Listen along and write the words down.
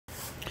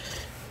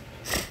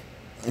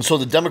And so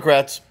the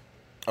Democrats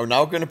are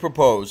now going to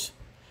propose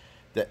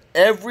that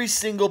every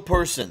single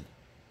person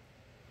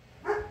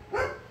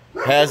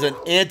has an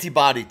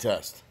antibody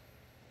test.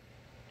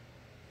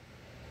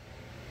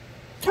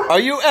 Are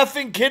you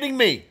effing kidding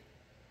me?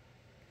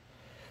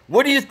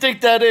 What do you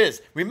think that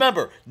is?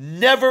 Remember,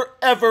 never,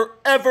 ever,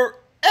 ever,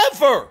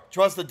 ever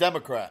trust a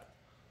Democrat.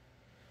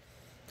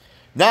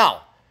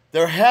 Now,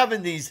 they're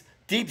having these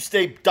deep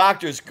state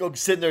doctors go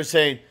sitting there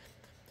saying,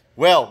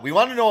 well, we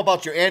want to know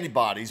about your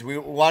antibodies. We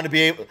want to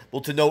be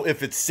able to know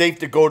if it's safe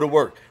to go to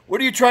work.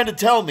 What are you trying to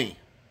tell me?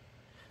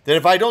 That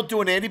if I don't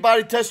do an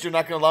antibody test, you're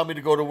not going to allow me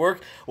to go to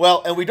work?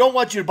 Well, and we don't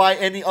want you to buy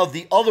any of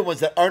the other ones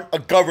that aren't a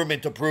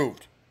government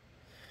approved.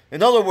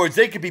 In other words,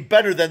 they could be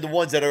better than the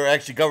ones that are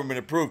actually government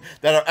approved,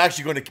 that are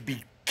actually going to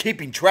be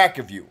keeping track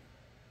of you.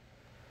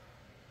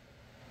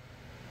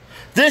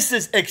 This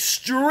is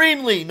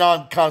extremely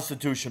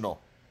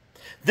non-constitutional.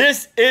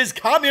 This is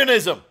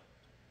communism.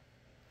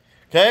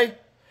 Okay?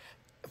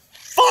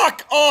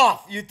 Fuck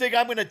off! You think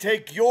I'm going to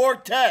take your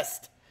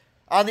test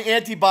on the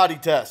antibody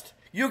test?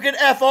 You can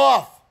F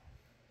off.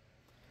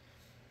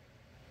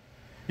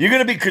 You're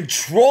going to be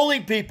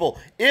controlling people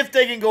if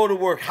they can go to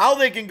work, how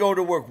they can go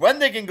to work, when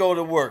they can go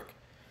to work.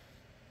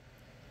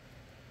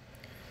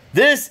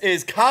 This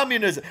is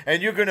communism,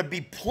 and you're going to be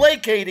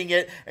placating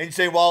it and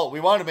say, well, we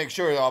want to make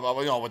sure,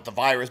 with the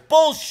virus.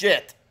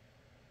 Bullshit.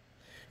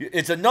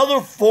 It's another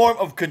form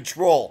of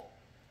control.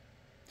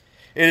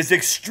 It is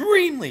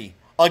extremely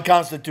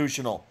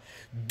unconstitutional.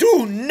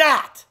 Do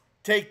not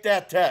take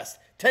that test.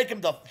 Take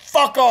him the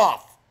fuck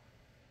off.